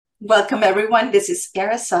Welcome, everyone. This is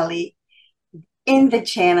Araceli in the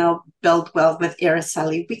channel Build Wealth with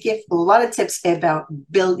Araceli. We give a lot of tips about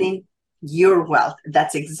building your wealth.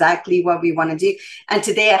 That's exactly what we want to do. And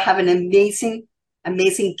today I have an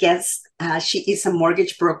amazing guest. She is a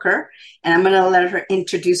mortgage broker, and I'm going to let her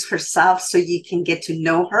introduce herself so you can get to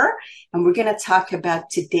know her. And we're going to talk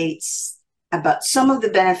about some of the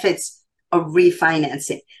benefits of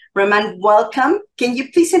refinancing. Raman, welcome. Can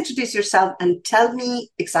you please introduce yourself and tell me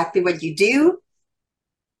exactly what you do?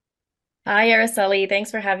 Hi, Araceli.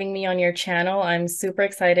 Thanks for having me on your channel. I'm super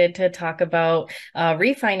excited to talk about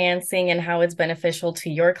refinancing and how it's beneficial to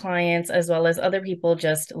your clients as well as other people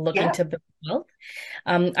just looking Yeah. to build wealth.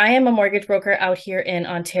 I am a mortgage broker out here in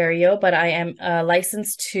Ontario, but I am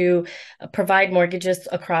licensed to provide mortgages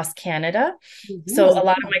across Canada. So a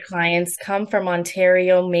lot of Mhm. my clients come from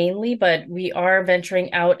Ontario mainly, but we are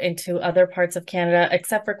venturing out into other parts of Canada,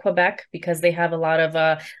 except for Quebec, because they have a lot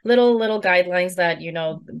of little guidelines that,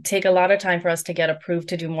 take a lot of time for us to get approved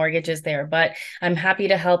to do mortgages there. But I'm happy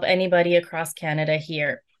to help anybody across Canada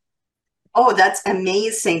here. Oh, that's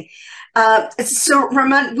amazing. So,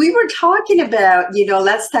 Raman, we were talking about,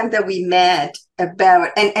 last time that we met about,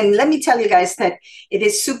 and let me tell you guys that it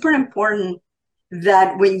is super important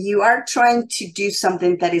that when you are trying to do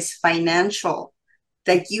something that is financial,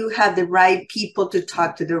 that you have the right people to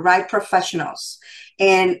talk to, the right professionals.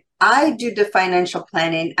 And I do the financial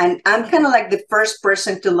planning, and I'm kind of like the first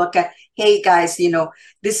person to look at, hey guys, you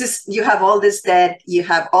have all this debt, you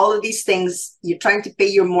have all of these things, you're trying to pay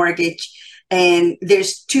your mortgage, and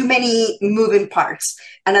there's too many moving parts.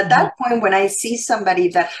 And at Mhm. that point, when I see somebody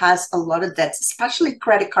that has a lot of debts, especially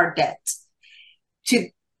credit card debt, to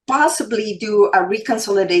possibly do a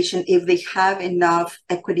reconsolidation if they have enough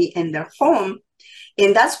equity in their home.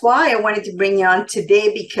 And that's why I wanted to bring you on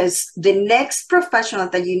today, because the next professional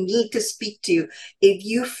that you need to speak to, if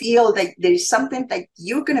you feel that there's something that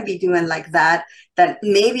you're going to be doing like that, that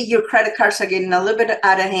maybe your credit cards are getting a little bit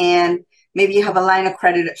out of hand, maybe you have a line of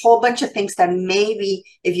credit, a whole bunch of things that maybe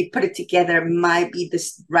if you put it together might be the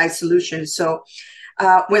right solution. So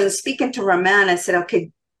when speaking to Raman, I said,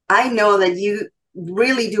 okay, I know that you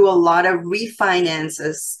really do a lot of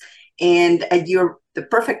refinances, and you're the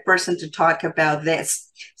perfect person to talk about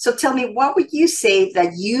this. So tell me, what would you say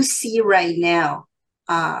that you see right now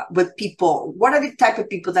with people? What are the type of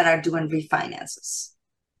people that are doing refinances?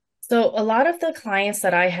 So a lot of the clients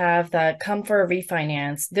that I have that come for a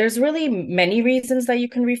refinance, there's really many reasons that you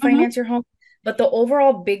can Mm-hmm. refinance your home, but the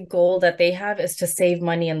overall big goal that they have is to save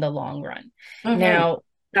money in the long run. Mm-hmm. Now,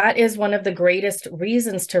 that is one of the greatest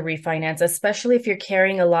reasons to refinance, especially if you're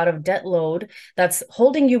carrying a lot of debt load that's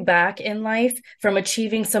holding you back in life from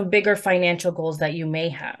achieving some bigger financial goals that you may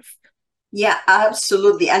have. Yeah,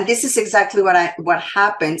 absolutely. And this is exactly what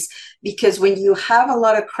happens, because when you have a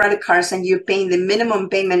lot of credit cards and you're paying the minimum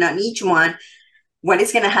payment on each one, what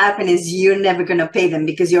is going to happen is you're never going to pay them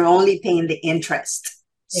because you're only paying the interest.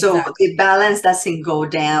 So Exactly. the balance doesn't go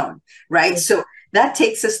down, right? So that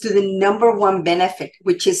takes us to the number one benefit,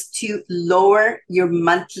 which is to lower your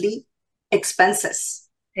monthly expenses.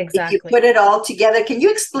 If you Exactly. put it all together, can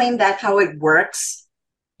you explain that how it works?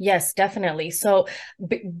 Yes, definitely. So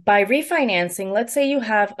by refinancing, let's say you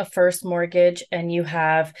have a first mortgage and you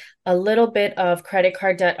have a little bit of credit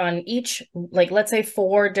card debt on each, like let's say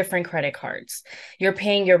four different credit cards. You're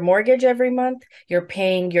paying your mortgage every month, you're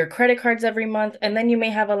paying your credit cards every month, and then you may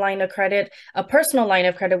have a line of credit, a personal line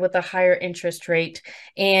of credit with a higher interest rate,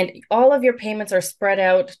 and all of your payments are spread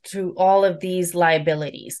out to all of these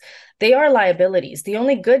liabilities. They are liabilities. The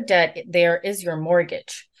only good debt there is your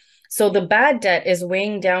mortgage. So the bad debt is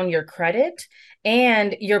weighing down your credit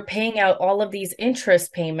and you're paying out all of these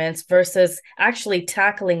interest payments versus actually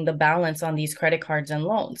tackling the balance on these credit cards and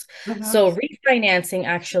loans. Mhm. So refinancing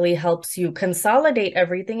actually helps you consolidate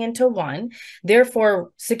everything into one,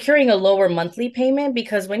 therefore securing a lower monthly payment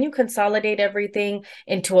because when you consolidate everything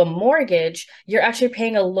into a mortgage, you're actually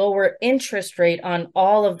paying a lower interest rate on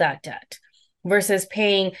all of that debt versus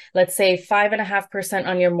paying, let's say, 5.5%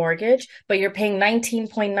 on your mortgage, but you're paying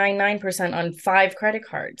 19.99% on five credit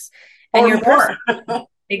cards. And Or your more. person,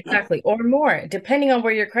 exactly, or more, depending on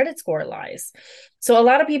where your credit score lies. So a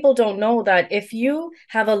lot of people don't know that if you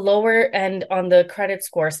have a lower end on the credit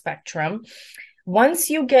score spectrum,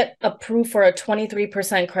 once you get approved for a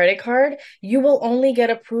 23% credit card, you will only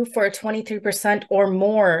get approved for a 23% or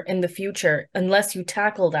more in the future unless you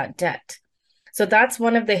tackle that debt. So that's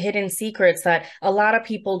one of the hidden secrets that a lot of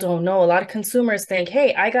people don't know. A lot of consumers think,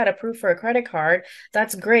 hey, I got approved for a credit card.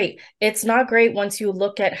 That's great. It's not great once you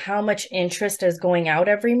look at how much interest is going out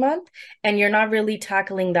every month and you're not really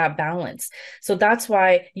tackling that balance. So that's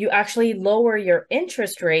why you actually lower your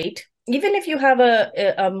interest rate. Even if you have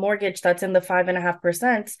a mortgage that's in the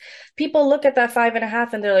 5.5%, people look at that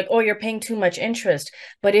 5.5 and they're like, oh, you're paying too much interest.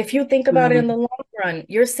 But if you think about it in the long run,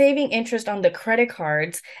 you're saving interest on the credit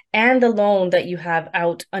cards and the loan that you have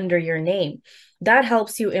out under your name. That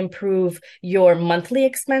helps you improve your monthly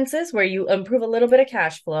expenses, where you improve a little bit of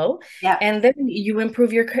cash flow, Yeah. and then you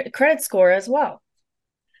improve your credit score as well.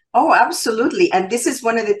 Oh, absolutely. And this is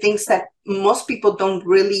one of the things that most people don't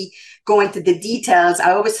really go into the details.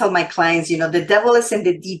 I always tell my clients, the devil is in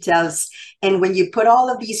the details. And when you put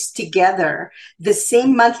all of these together, the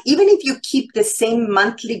same month, even if you keep the same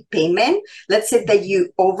monthly payment, let's say that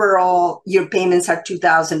your payments are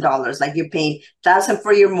 $2,000, like you're paying 1,000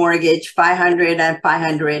 for your mortgage, 500 and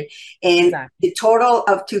 500, and Exactly. the total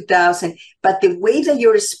of 2,000. But the way that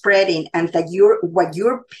you're spreading and that what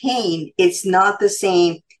you're paying, it's not the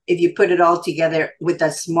same if you put it all together with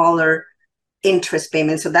a smaller interest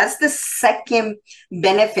payment. So that's the second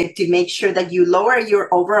benefit, to make sure that you lower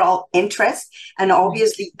your overall interest. And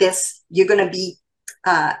obviously you're going to be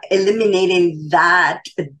eliminating that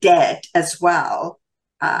debt as well.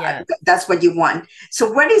 Yeah. That's what you want.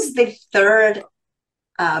 So what is the third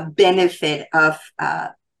benefit of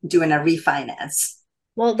doing a refinance?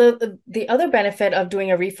 Well, the other benefit of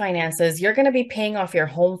doing a refinance is you're going to be paying off your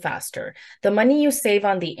home faster. The money you save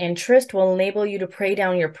on the interest will enable you to pay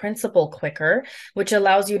down your principal quicker, which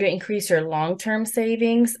allows you to increase your long-term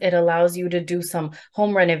savings. It allows you to do some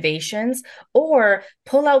home renovations or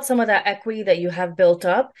pull out some of that equity that you have built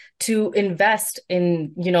up to invest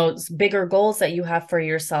in, bigger goals that you have for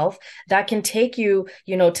yourself that can take you,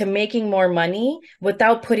 to making more money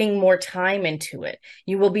without putting more time into it.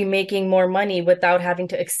 You will be making more money without having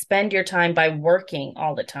to expend your time by working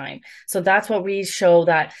all the time. So that's what we show,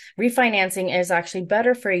 that refinancing is actually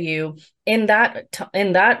better for you in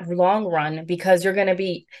that long run, because you're going to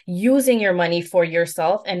be using your money for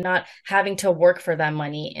yourself and not having to work for that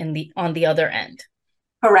money on the other end.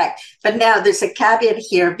 Correct. But now there's a caveat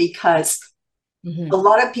here, because a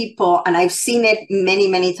lot of people, and I've seen it many,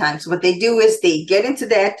 many times, what they do is they get into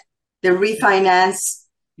debt, they refinance,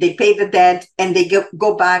 they pay the debt, and they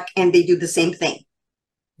go back and they do the same thing.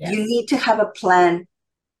 Yes. You need to have a plan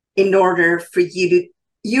in order for you to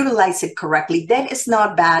utilize it correctly. Debt is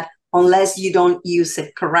not bad unless you don't use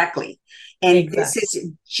it correctly. And Exactly. this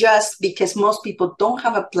is just because most people don't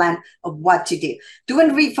have a plan of what to do. Doing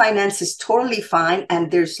refinance is totally fine, and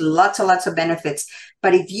there's lots and lots of benefits.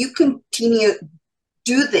 But if you continue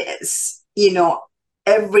do this,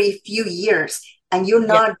 every few years, and you're Yeah.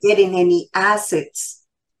 not getting any assets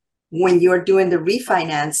when you're doing the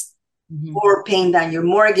refinance, or paying down your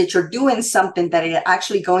mortgage, or doing something that is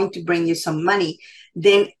actually going to bring you some money,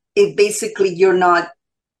 then it basically you're not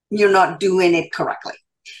doing it correctly.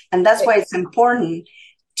 And that's why it's important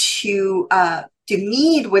to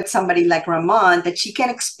meet with somebody like Ramon, that she can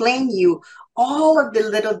explain you all of the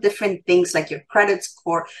little different things, like your credit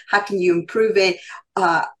score, how can you improve it,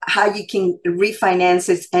 how you can refinance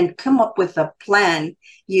it, and come up with a plan.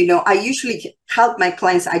 I usually help my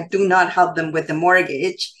clients. I do not help them with the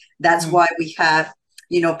mortgage. That's why we have,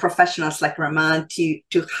 professionals like Ramon to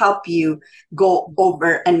help you go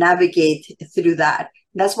over and navigate through that.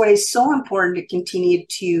 That's why it's so important to continue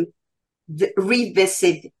to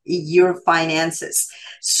revisit your finances.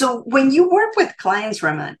 So when you work with clients,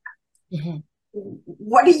 Ramon,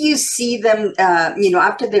 what do you see them,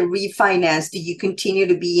 after they refinance? Do you continue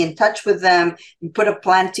to be in touch with them and put a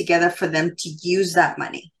plan together for them to use that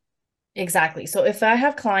money? Exactly. So if I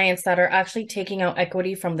have clients that are actually taking out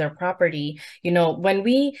equity from their property,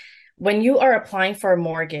 when you are applying for a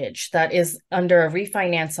mortgage that is under a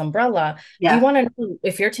refinance umbrella, we Yeah. want to know,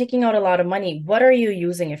 if you're taking out a lot of money, what are you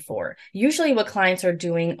using it for? Usually what clients are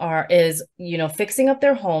doing is fixing up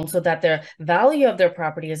their home so that the value of their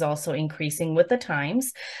property is also increasing with the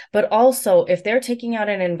times. But also, if they're taking out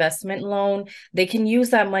an investment loan, they can use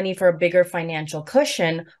that money for a bigger financial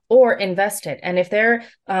cushion or invest it. And if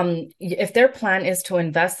their plan is to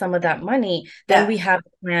invest some of that money, then we have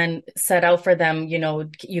a plan set out for them.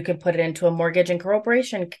 You can put it into a mortgage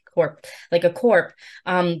incorporation corp, like a corp,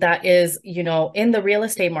 that is, in the real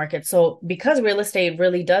estate market. So because real estate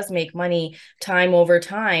really does make money time over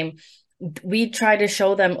time, we try to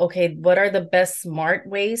show them, okay, what are the best smart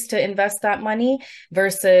ways to invest that money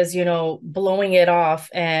versus, blowing it off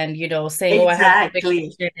and, saying, oh, I have a Exactly.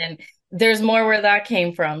 vacation, and there's more where that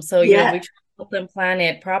came from. So, we Yeah. try to help them plan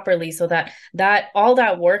it properly so that all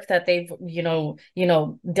that work that they've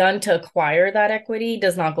done to acquire that equity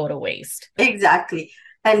does not go to waste. Exactly.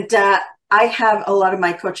 And I have a lot of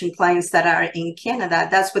my coaching clients that are in Canada.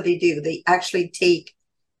 That's what they do. They actually take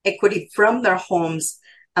equity from their homes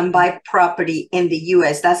and buy property in the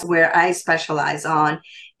US. That's where I specialize on.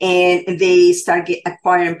 And they start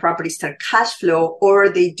acquiring properties that are cash flow, or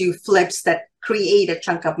they do flips that create a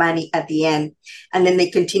chunk of money at the end. And then they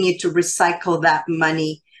continue to recycle that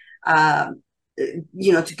money,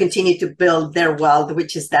 to continue to build their wealth,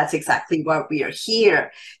 that's exactly what we are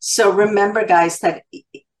here. So remember, guys, that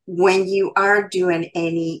when you are doing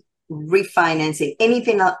any refinancing,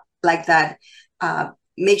 anything like that,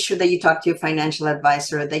 make sure that you talk to your financial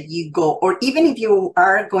advisor, that you go, or even if you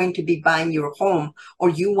are going to be buying your home or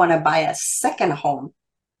you want to buy a second home,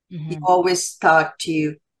 you always talk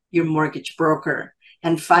to your mortgage broker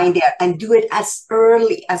and find out and do it as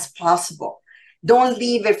early as possible. Don't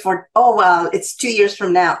leave it for, oh, well, it's 2 years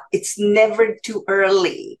from now. It's never too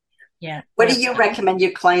early. Yeah. What do you recommend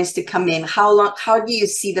your clients to come in? How do you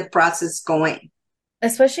see the process going?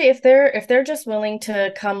 Especially if they're just willing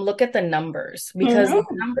to come look at the numbers, because the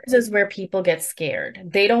numbers is where people get scared.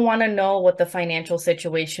 They don't want to know what the financial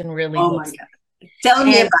situation really looks like. Tell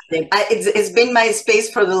me about it. It's been my space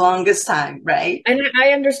for the longest time, right? And I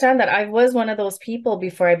understand that. I was one of those people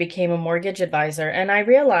before I became a mortgage advisor, and I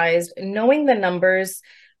realized knowing the numbers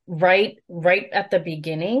right at the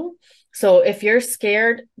beginning. So if you're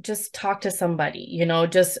scared, just talk to somebody,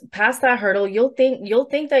 just pass that hurdle. You'll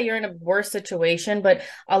think that you're in a worse situation, but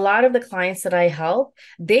a lot of the clients that I help,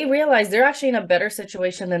 they realize they're actually in a better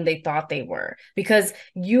situation than they thought they were, because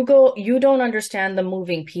you don't understand the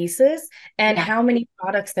moving pieces and how many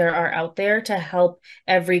products there are out there to help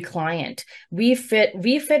every client. We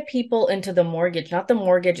fit people into the mortgage, not the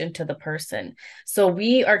mortgage into the person. So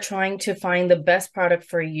we are trying to find the best product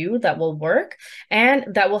for you that will work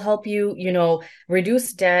and that will help you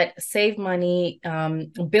reduce debt, save money,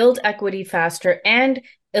 build equity faster, and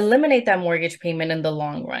eliminate that mortgage payment in the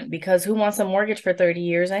long run, because who wants a mortgage for 30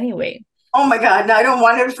 years anyway? Oh my God, I don't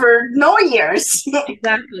want it for no years.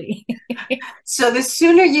 Exactly. So the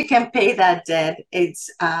sooner you can pay that debt, it's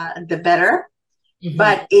the better.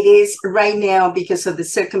 But it is right now, because of the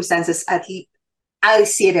circumstances, I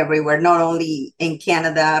see it everywhere, not only in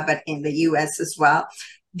Canada, but in the US as well.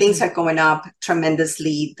 Things are going up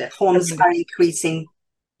tremendously. The homes are increasing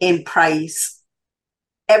in price.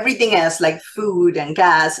 Everything else, like food and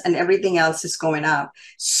gas and everything else, is going up.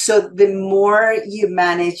 So the more you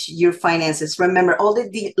manage your finances, remember all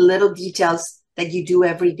the little details that you do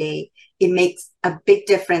every day, it makes a big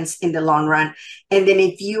difference in the long run. And then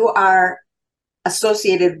if you are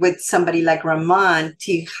associated with somebody like Ramon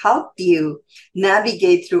to help you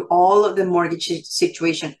navigate through all of the mortgage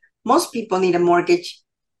situation, most people need a mortgage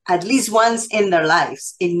at least once in their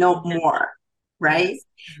lives, and no more, right? Yes.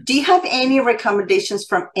 Do you have any recommendations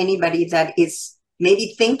from anybody that is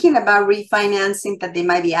maybe thinking about refinancing that they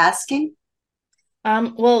might be asking?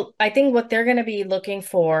 Well, I think what they're going to be looking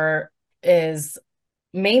for is,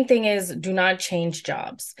 main thing is, do not change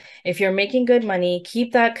jobs. If you're making good money,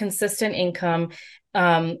 keep that consistent income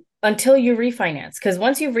until you refinance. Because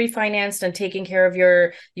once you've refinanced and taken care of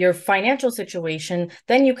your financial situation,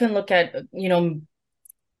 then you can look at,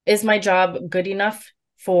 is my job good enough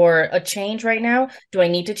for a change right now? Do I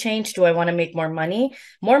need to change? Do I want to make more money?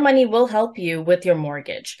 More money will help you with your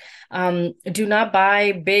mortgage. Do not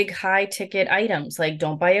buy big, high ticket items. Like,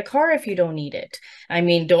 don't buy a car if you don't need it. I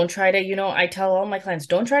mean, don't try to, I tell all my clients,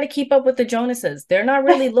 don't try to keep up with the Jonases. They're not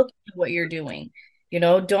really looking at what you're doing.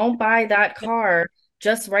 Don't buy that car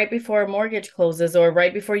just right before a mortgage closes or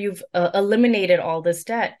right before you've eliminated all this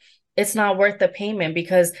debt. It's not worth the payment,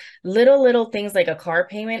 because little things like a car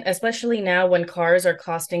payment, especially now when cars are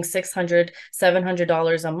costing $600,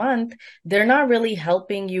 $700 a month, they're not really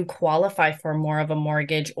helping you qualify for more of a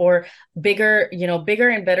mortgage or bigger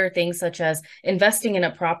and better things, such as investing in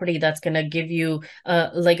a property that's going to give you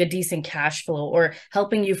like a decent cash flow, or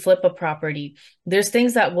helping you flip a property. There's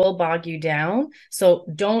things that will bog you down. So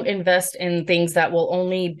don't invest in things that will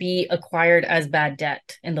only be acquired as bad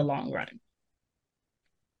debt in the long run.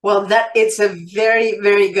 Well, that it's a very,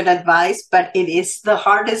 very good advice, but it is the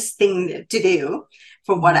hardest thing to do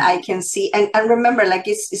from what I can see. And remember, like,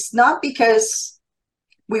 it's not because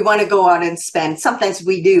we want to go out and spend. Sometimes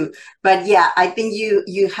we do. But yeah, I think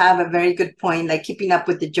you have a very good point, like keeping up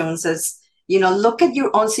with the Joneses. Look at your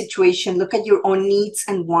own situation, look at your own needs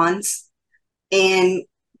and wants, and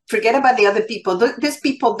forget about the other people. These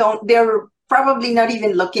people they're probably not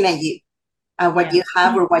even looking at you, what you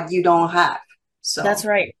have or what you don't have. So that's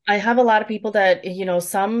right. I have a lot of people that,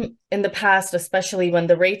 some in the past, especially when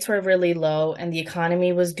the rates were really low and the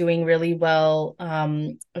economy was doing really well,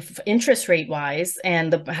 interest rate wise,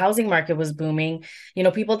 and the housing market was booming,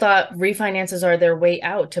 people thought refinances are their way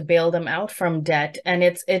out to bail them out from debt. And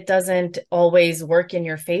it doesn't always work in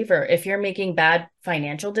your favor. If you're making bad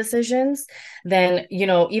financial decisions, then,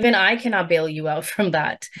 even I cannot bail you out from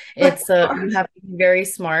that. It's you have to be very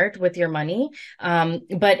smart with your money.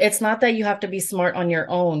 But it's not that you have to be smart on your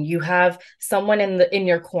own. You have someone in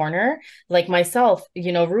your corner, like myself,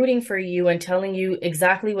 rooting for you and telling you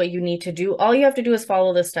exactly what you need to do. All you have to do is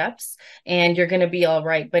follow the steps and you're going to be all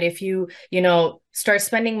right. But if you start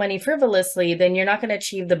spending money frivolously, then you're not going to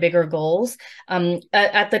achieve the bigger goals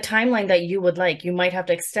at the timeline that you would like. You might have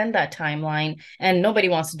to extend that timeline, and nobody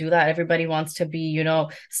wants to do that. Everybody wants to be,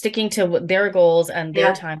 sticking to their goals and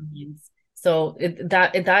their timelines. So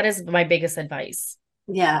that is my biggest advice.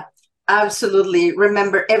 Yeah, absolutely.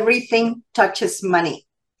 Remember, everything touches money.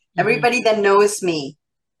 Mm-hmm. Everybody that knows me,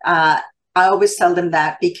 I always tell them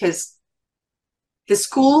that, because the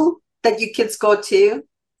school that your kids go to,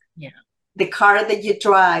 the car that you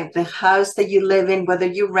drive, the house that you live in, whether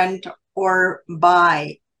you rent or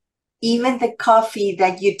buy, even the coffee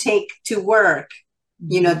that you take to work,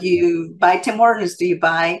 do you buy Tim Hortons? Do you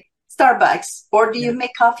buy Starbucks? Or do you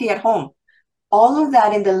make coffee at home? All of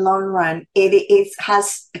that in the long run, it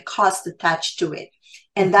has a cost attached to it.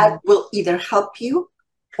 And that will either help you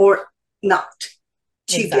or not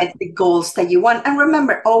to get the goals that you want. And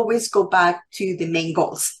remember, always go back to the main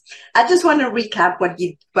goals. I just want to recap what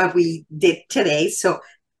we did today. So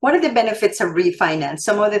what are the benefits of refinance?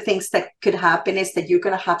 Some of the things that could happen is that you're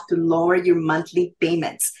going to have to lower your monthly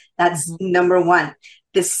payments. That's number one.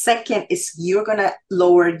 The second is you're going to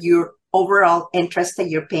lower your overall interest that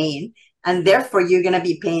you're paying, and therefore you're going to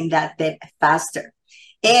be paying that debt faster.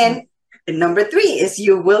 And number three is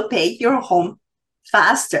you will pay your home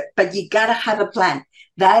faster, but you got to have a plan.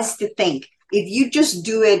 That's the thing. If you just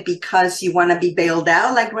do it because you want to be bailed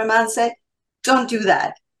out, like Roman said, don't do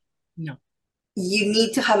that. No. You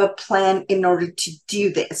need to have a plan in order to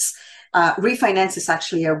do this. Refinance is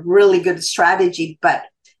actually a really good strategy, but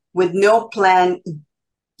with no plan,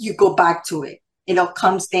 you go back to it. It all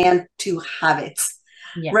comes down to habits.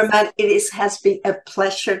 Yes. Roman, has been a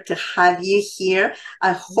pleasure to have you here.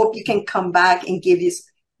 I hope you can come back and give us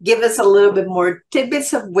a little bit more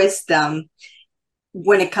tidbits of wisdom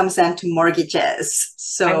when it comes down to mortgages.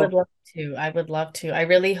 So I would love to. I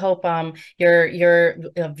really hope your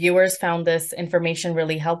viewers found this information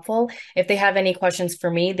really helpful. If they have any questions for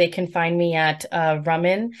me, they can find me at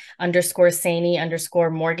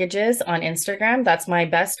Raman_Saini_mortgages on Instagram. That's my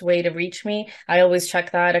best way to reach me. I always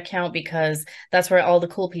check that account because that's where all the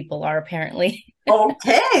cool people are, apparently.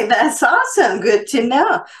 Okay, that's awesome. Good to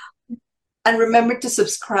know. And remember to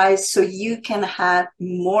subscribe so you can have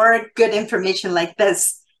more good information like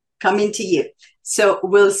this coming to you. So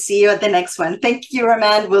we'll see you at the next one. Thank you,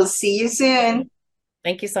 Roman. We'll see you soon.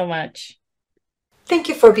 Thank you so much. Thank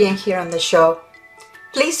you for being here on the show.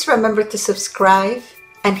 Please remember to subscribe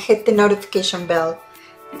and hit the notification bell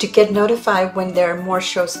to get notified when there are more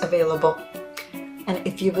shows available. And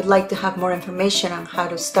if you would like to have more information on how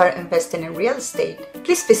to start investing in real estate,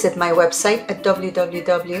 please visit my website at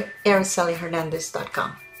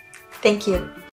www.aracelihernandez.com. Thank you.